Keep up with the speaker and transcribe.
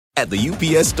At the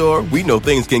UPS Store, we know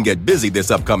things can get busy this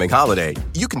upcoming holiday.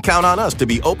 You can count on us to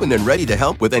be open and ready to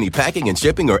help with any packing and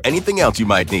shipping or anything else you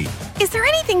might need. Is there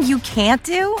anything you can't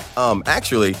do?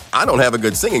 Actually, I don't have a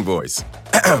good singing voice.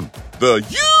 The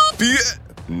UPS...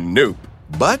 Nope.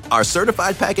 But our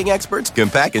certified packing experts can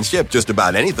pack and ship just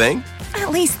about anything.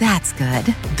 At least that's good.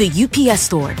 The UPS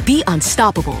Store. Be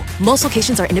unstoppable. Most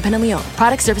locations are independently owned.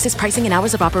 Product, services, pricing, and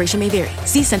hours of operation may vary.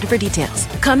 See Center for details.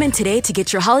 Come in today to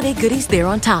get your holiday goodies there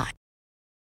on time.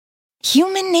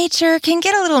 Human nature can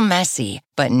get a little messy,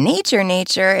 but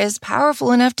nature is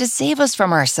powerful enough to save us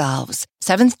from ourselves.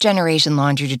 Seventh Generation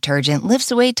Laundry Detergent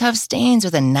lifts away tough stains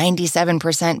with a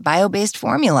 97% bio-based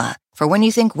formula. For when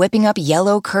you think whipping up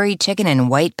yellow curry chicken in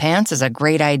white pants is a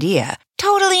great idea.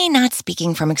 Totally not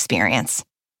speaking from experience.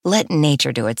 Let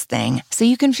nature do its thing so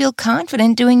you can feel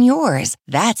confident doing yours.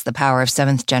 That's the power of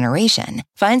Seventh Generation.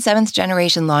 Find Seventh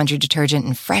Generation Laundry Detergent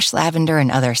in fresh lavender and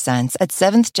other scents at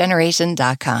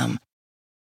seventhgeneration.com.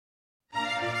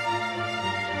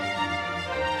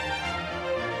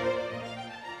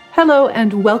 Hello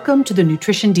and welcome to the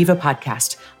Nutrition Diva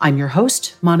podcast. I'm your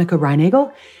host, Monica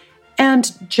Reinagel.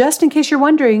 And just in case you're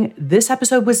wondering, this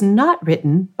episode was not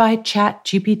written by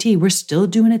ChatGPT. We're still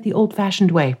doing it the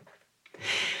old-fashioned way.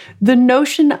 The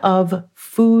notion of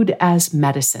food as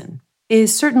medicine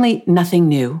is certainly nothing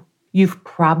new. You've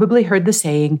probably heard the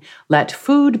saying, "Let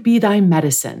food be thy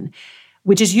medicine,"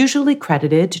 which is usually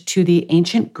credited to the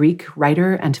ancient Greek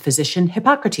writer and physician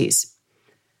Hippocrates.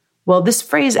 Well, this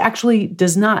phrase actually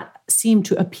does not seem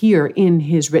to appear in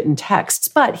his written texts,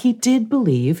 but he did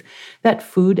believe that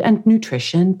food and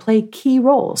nutrition play key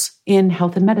roles in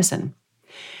health and medicine.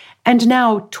 And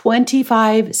now,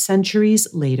 25 centuries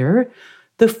later,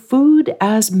 the food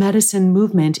as medicine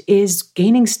movement is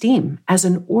gaining steam as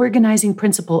an organizing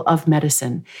principle of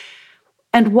medicine.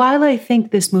 And while I think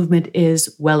this movement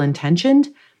is well-intentioned,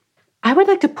 I would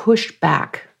like to push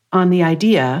back on the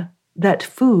idea that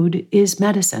food is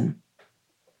medicine.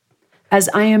 As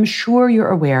I am sure you're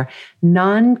aware,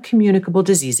 non-communicable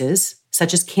diseases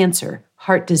such as cancer,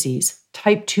 heart disease,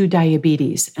 type 2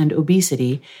 diabetes, and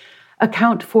obesity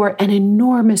account for an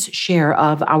enormous share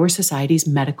of our society's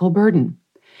medical burden.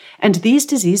 And these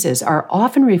diseases are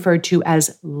often referred to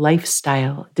as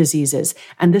lifestyle diseases,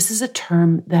 and this is a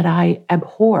term that I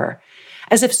abhor,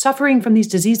 as if suffering from these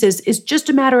diseases is just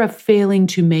a matter of failing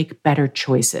to make better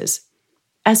choices,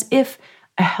 as if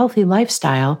a healthy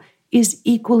lifestyle is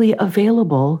equally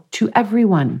available to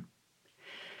everyone.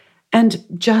 And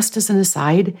just as an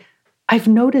aside, I've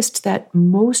noticed that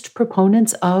most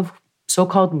proponents of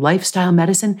so-called lifestyle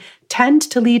medicine tend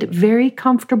to lead very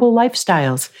comfortable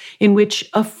lifestyles in which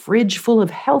a fridge full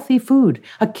of healthy food,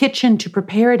 a kitchen to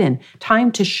prepare it in,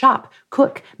 time to shop,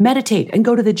 cook, meditate, and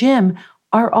go to the gym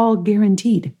are all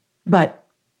guaranteed. But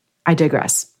I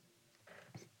digress.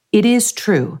 It is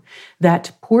true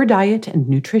that poor diet and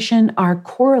nutrition are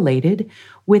correlated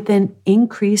with an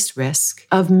increased risk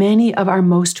of many of our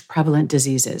most prevalent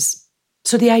diseases.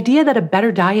 So the idea that a better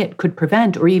diet could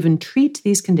prevent or even treat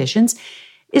these conditions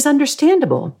is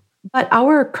understandable. But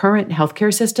our current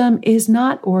healthcare system is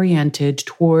not oriented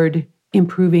toward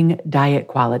improving diet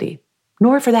quality,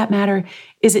 nor for that matter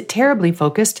is it terribly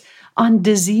focused on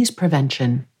disease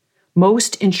prevention.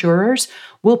 Most insurers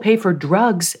will pay for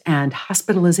drugs and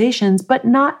hospitalizations, but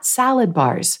not salad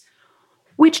bars,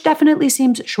 which definitely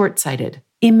seems short-sighted.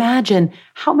 Imagine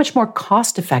how much more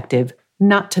cost-effective,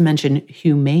 not to mention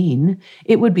humane,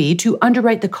 it would be to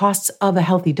underwrite the costs of a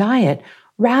healthy diet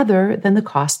rather than the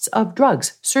costs of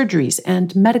drugs, surgeries,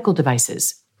 and medical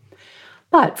devices.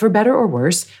 But for better or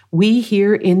worse, we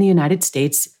here in the United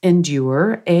States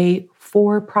endure a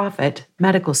for-profit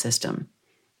medical system.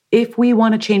 If we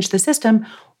want to change the system,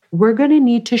 we're going to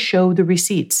need to show the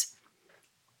receipts.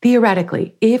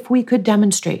 Theoretically, if we could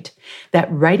demonstrate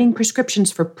that writing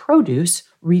prescriptions for produce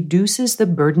reduces the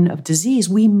burden of disease,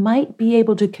 we might be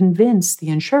able to convince the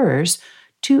insurers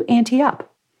to ante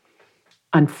up.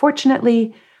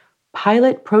 Unfortunately,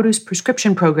 pilot produce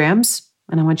prescription programs,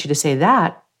 and I want you to say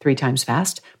that 3 times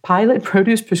fast, pilot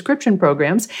produce prescription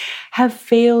programs have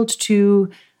failed to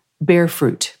bear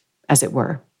fruit, as it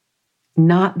were.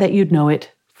 Not that you'd know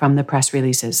it from the press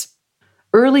releases.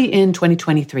 Early in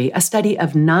 2023, a study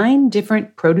of 9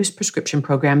 different produce prescription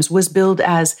programs was billed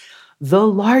as the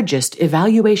largest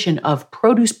evaluation of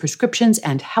produce prescriptions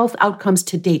and health outcomes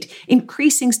to date,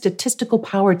 increasing statistical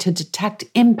power to detect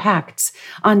impacts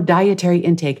on dietary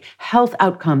intake, health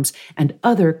outcomes, and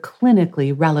other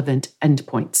clinically relevant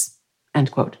endpoints.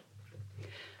 End quote.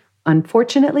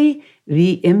 Unfortunately,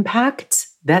 the impacts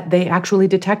that they actually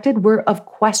detected were of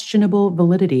questionable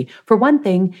validity. For one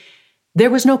thing, there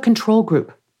was no control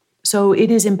group. So it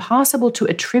is impossible to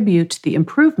attribute the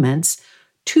improvements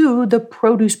to the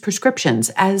produce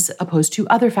prescriptions as opposed to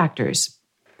other factors.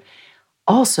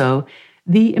 Also,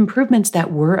 the improvements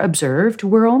that were observed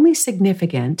were only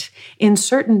significant in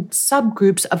certain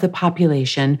subgroups of the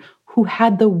population who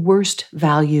had the worst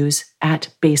values at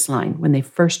baseline when they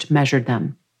first measured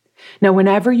them. Now,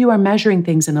 whenever you are measuring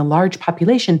things in a large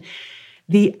population,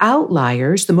 the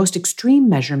outliers, the most extreme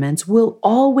measurements, will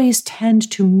always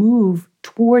tend to move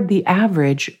toward the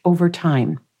average over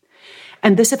time.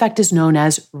 And this effect is known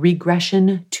as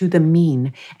regression to the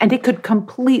mean, and it could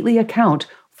completely account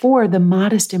for the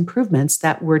modest improvements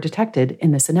that were detected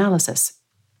in this analysis.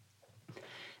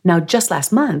 Now, just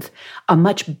last month, a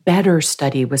much better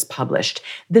study was published.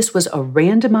 This was a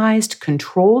randomized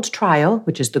controlled trial,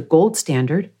 which is the gold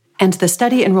standard, and the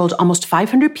study enrolled almost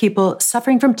 500 people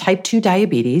suffering from type 2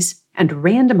 diabetes and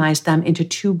randomized them into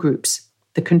two groups.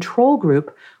 The control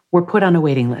group were put on a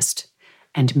waiting list.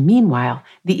 And meanwhile,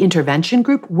 the intervention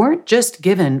group weren't just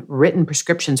given written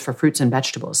prescriptions for fruits and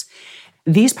vegetables.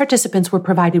 These participants were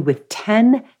provided with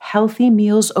 10 healthy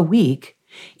meals a week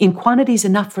in quantities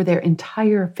enough for their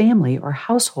entire family or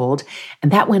household,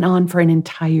 and that went on for an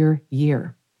entire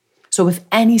year. So if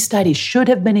any study should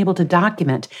have been able to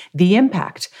document the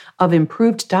impact of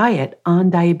improved diet on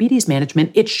diabetes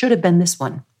management, it should have been this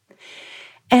one.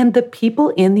 And the people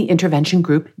in the intervention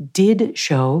group did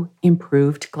show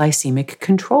improved glycemic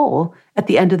control at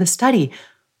the end of the study,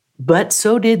 but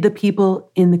so did the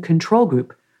people in the control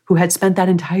group who had spent that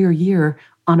entire year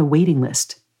on a waiting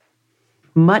list.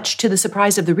 Much to the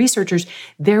surprise of the researchers,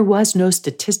 there was no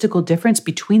statistical difference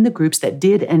between the groups that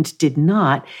did and did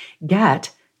not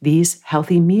get these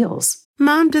healthy meals.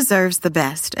 Mom deserves the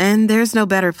best, and there's no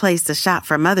better place to shop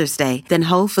for Mother's Day than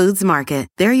Whole Foods Market.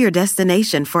 They're your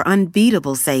destination for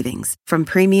unbeatable savings, from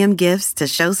premium gifts to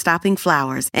show-stopping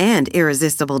flowers and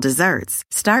irresistible desserts.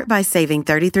 Start by saving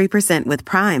 33% with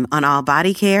Prime on all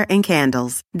body care and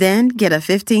candles. Then get a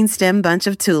 15-stem bunch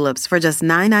of tulips for just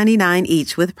 $9.99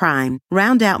 each with Prime.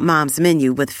 Round out Mom's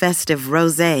menu with festive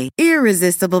rosé,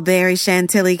 irresistible berry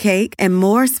chantilly cake, and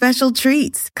more special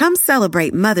treats. Come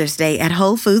celebrate Mother's Day at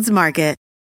Whole Foods Market.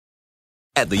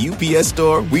 At the UPS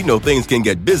Store, we know things can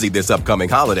get busy this upcoming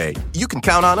holiday. You can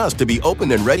count on us to be open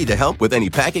and ready to help with any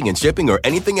packing and shipping or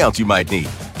anything else you might need.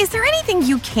 Is there anything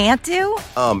you can't do?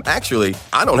 Actually,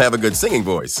 I don't have a good singing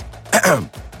voice.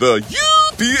 The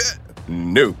UPS...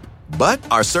 Nope. But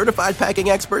our certified packing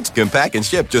experts can pack and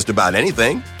ship just about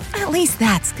anything. At least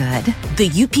that's good. The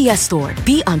UPS Store.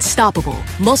 Be unstoppable.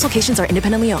 Most locations are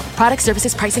independently owned. Product,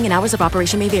 services, pricing, and hours of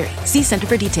operation may vary. See Center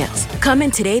for details. Come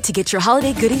in today to get your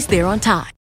holiday goodies there on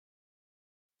time.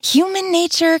 Human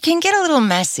nature can get a little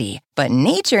messy, but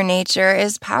nature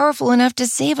is powerful enough to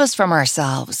save us from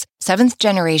ourselves. Seventh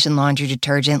Generation Laundry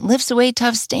Detergent lifts away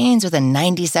tough stains with a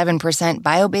 97%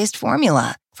 bio-based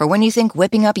formula. For when you think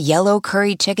whipping up yellow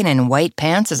curry chicken in white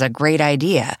pants is a great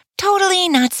idea. Totally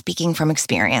not speaking from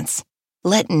experience.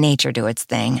 Let nature do its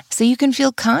thing so you can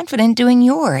feel confident doing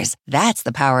yours. That's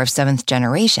the power of Seventh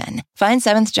Generation. Find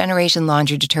Seventh Generation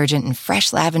Laundry Detergent in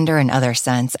fresh lavender and other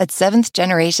scents at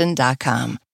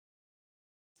seventhgeneration.com.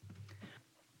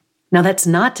 Now, that's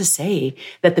not to say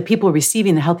that the people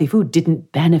receiving the healthy food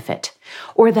didn't benefit,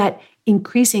 or that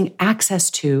increasing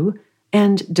access to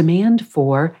and demand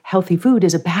for healthy food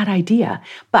is a bad idea.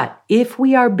 But if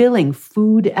we are billing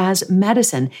food as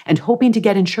medicine and hoping to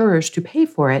get insurers to pay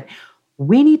for it,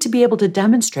 we need to be able to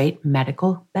demonstrate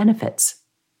medical benefits.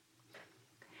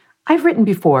 I've written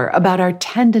before about our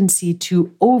tendency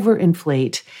to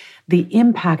overinflate the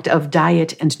impact of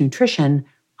diet and nutrition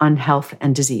on health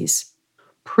and disease.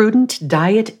 Prudent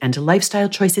diet and lifestyle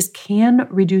choices can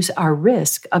reduce our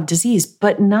risk of disease,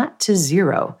 but not to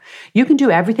zero. You can do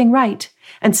everything right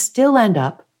and still end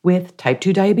up with type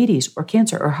 2 diabetes or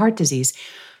cancer or heart disease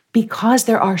because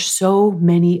there are so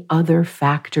many other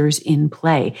factors in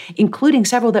play, including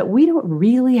several that we don't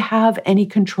really have any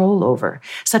control over,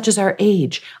 such as our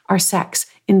age, our sex,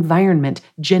 environment,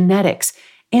 genetics,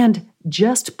 and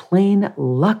just plain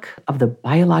luck of the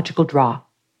biological draw.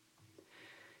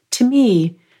 To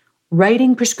me,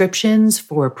 writing prescriptions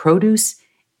for produce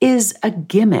is a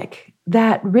gimmick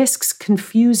that risks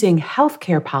confusing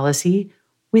healthcare policy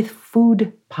with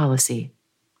food policy.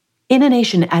 In a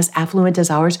nation as affluent as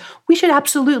ours, we should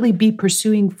absolutely be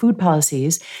pursuing food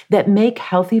policies that make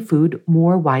healthy food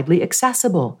more widely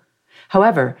accessible.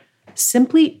 However,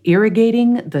 simply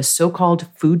irrigating the so-called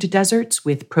food deserts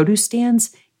with produce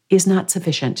stands is not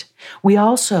sufficient. We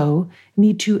also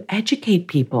need to educate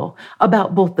people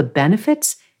about both the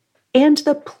benefits and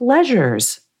the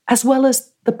pleasures, as well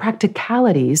as the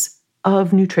practicalities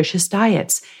of nutritious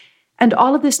diets. And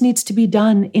all of this needs to be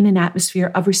done in an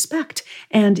atmosphere of respect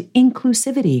and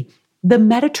inclusivity. The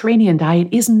Mediterranean diet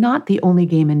is not the only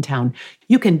game in town.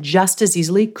 You can just as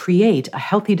easily create a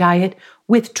healthy diet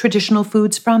with traditional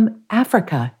foods from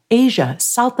Africa, Asia,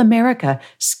 South America,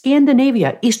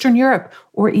 Scandinavia, Eastern Europe,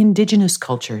 or indigenous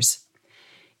cultures.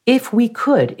 If we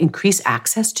could increase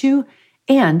access to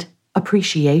and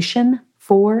appreciation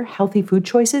for healthy food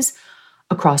choices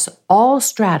across all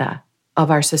strata of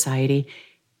our society,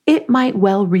 it might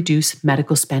well reduce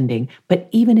medical spending. But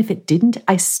even if it didn't,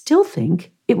 I still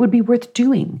think it would be worth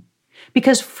doing.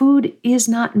 Because food is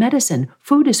not medicine.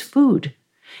 Food is food.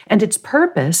 And its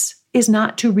purpose is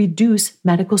not to reduce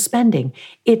medical spending.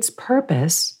 Its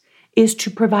purpose is to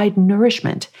provide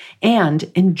nourishment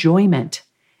and enjoyment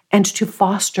and to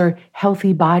foster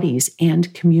healthy bodies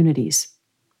and communities.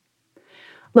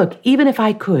 Look, even if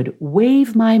I could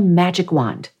wave my magic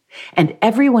wand and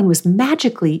everyone was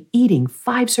magically eating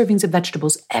 5 servings of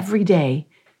vegetables every day,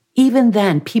 even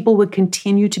then, people would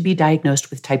continue to be diagnosed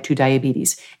with type 2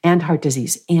 diabetes and heart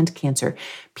disease and cancer.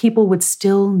 People would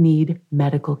still need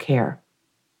medical care.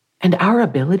 And our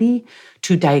ability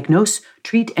to diagnose,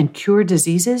 treat, and cure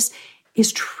diseases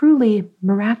is truly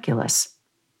miraculous.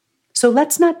 So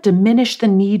let's not diminish the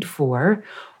need for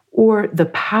or the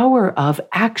power of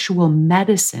actual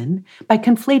medicine by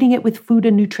conflating it with food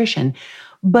and nutrition,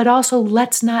 but also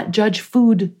let's not judge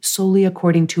food solely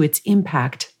according to its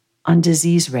impact on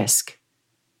disease risk.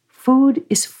 Food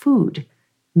is food.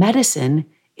 Medicine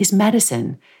is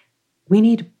medicine. We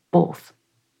need both.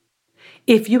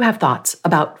 If you have thoughts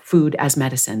about food as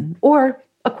medicine or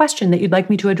a question that you'd like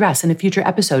me to address in a future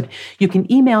episode, you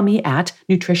can email me at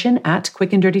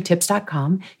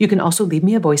nutrition@quickanddirtytips.com. You can also leave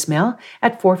me a voicemail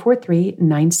at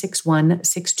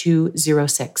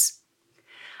 443-961-6206.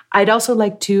 I'd also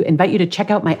like to invite you to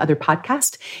check out my other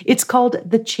podcast. It's called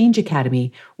The Change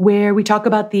Academy, where we talk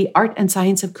about the art and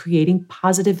science of creating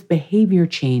positive behavior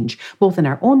change, both in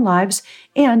our own lives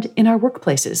and in our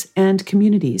workplaces and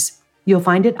communities. You'll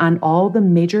find it on all the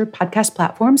major podcast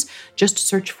platforms. Just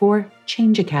search for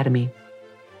Change Academy.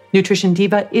 Nutrition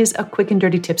Diva is a Quick and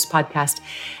Dirty Tips podcast,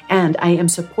 and I am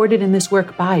supported in this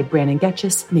work by Brandon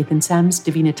Getchis, Nathan Sems,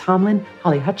 Davina Tomlin,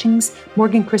 Holly Hutchings,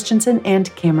 Morgan Christensen, and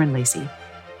Cameron Lacey.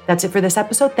 That's it for this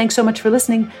episode. Thanks so much for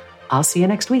listening. I'll see you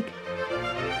next week.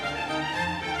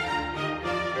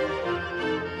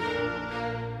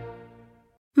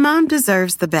 Mom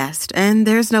deserves the best, and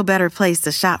there's no better place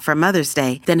to shop for Mother's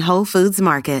Day than Whole Foods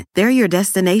Market. They're your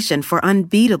destination for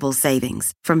unbeatable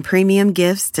savings. From premium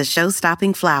gifts to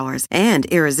show-stopping flowers and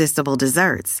irresistible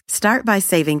desserts. Start by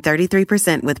saving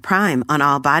 33% with Prime on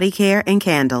all body care and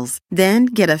candles. Then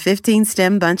get a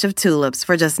 15-stem bunch of tulips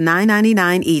for just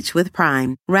 $9.99 each with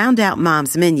Prime. Round out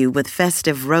Mom's menu with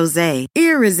festive rosé,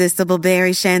 irresistible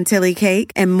berry chantilly cake,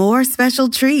 and more special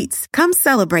treats. Come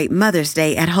celebrate Mother's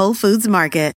Day at Whole Foods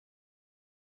Market.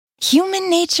 Human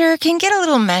nature can get a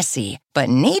little messy, but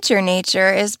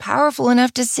nature is powerful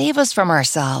enough to save us from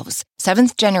ourselves.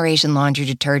 Seventh Generation Laundry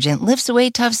Detergent lifts away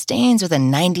tough stains with a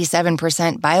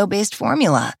 97% bio-based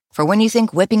formula. For when you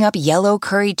think whipping up yellow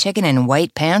curry chicken in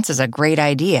white pants is a great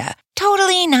idea.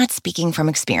 Totally not speaking from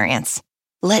experience.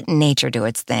 Let nature do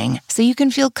its thing so you can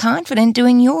feel confident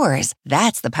doing yours.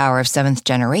 That's the power of Seventh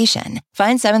Generation.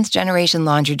 Find Seventh Generation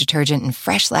Laundry Detergent in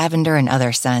fresh lavender and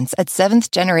other scents at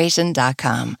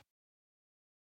seventhgeneration.com.